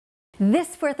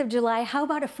This 4th of July, how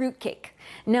about a fruitcake?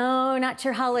 No, not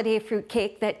your holiday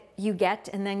fruitcake that you get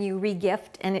and then you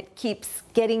regift and it keeps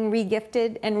getting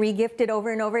regifted and regifted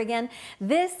over and over again.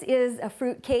 This is a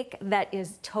fruitcake that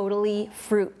is totally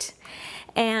fruit.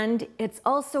 And it's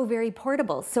also very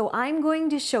portable. So I'm going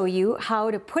to show you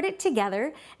how to put it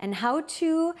together and how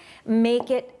to make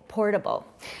it portable.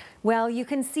 Well, you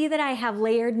can see that I have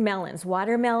layered melons,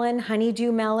 watermelon,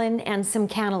 honeydew melon, and some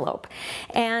cantaloupe.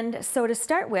 And so to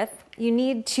start with, you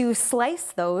need to slice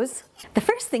those. The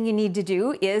first thing you need to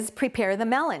do is prepare the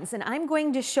melons. And I'm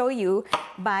going to show you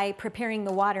by preparing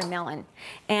the watermelon.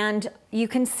 And you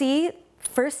can see,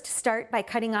 first start by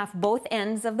cutting off both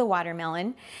ends of the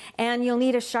watermelon. And you'll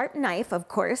need a sharp knife, of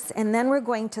course. And then we're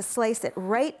going to slice it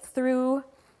right through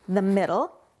the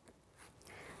middle,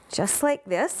 just like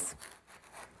this.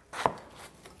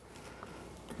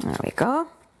 There we go.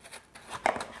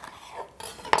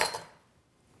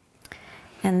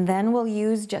 And then we'll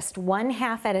use just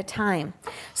 1/2 at a time.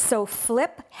 So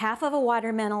flip half of a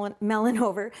watermelon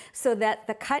over so that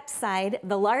the cut side,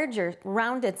 the larger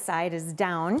rounded side, is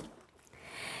down.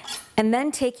 And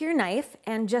then take your knife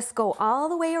and just go all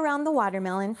the way around the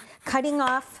watermelon, cutting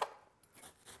off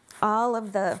all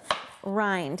of the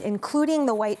rind, including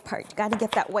the white part. Got to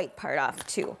get that white part off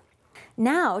too.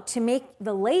 Now, to make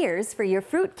the layers for your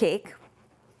fruitcake,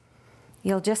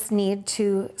 you'll just need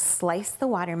to slice the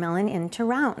watermelon into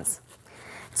rounds.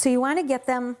 So you want to get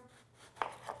them,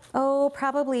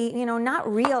 probably,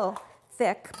 not real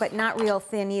thick, but not real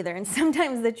thin either. And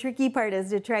sometimes the tricky part is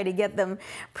to try to get them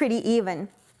pretty even.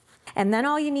 And then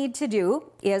all you need to do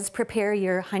is prepare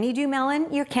your honeydew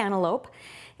melon, your cantaloupe,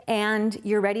 and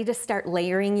you're ready to start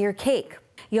layering your cake.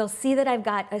 You'll see that I've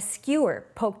got a skewer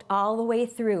poked all the way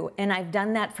through, and I've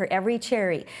done that for every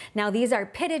cherry. Now these are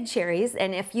pitted cherries,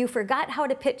 and if you forgot how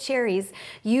to pit cherries,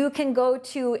 you can go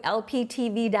to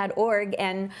lptv.org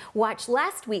and watch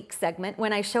last week's segment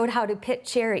when I showed how to pit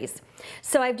cherries.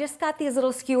 So I've just got these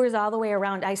little skewers all the way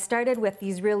around. I started with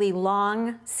these really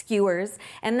long skewers,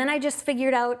 and then I just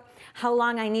figured out how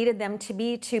long I needed them to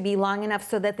be long enough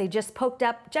so that they just poked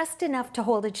up just enough to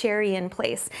hold a cherry in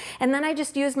place. And then I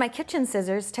just used my kitchen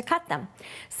scissors to cut them.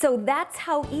 So that's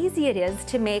how easy it is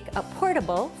to make a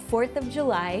portable 4th of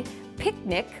July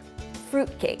picnic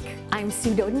fruitcake. I'm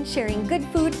Sue Doden, sharing good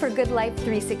food for Good Life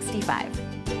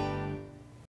 365.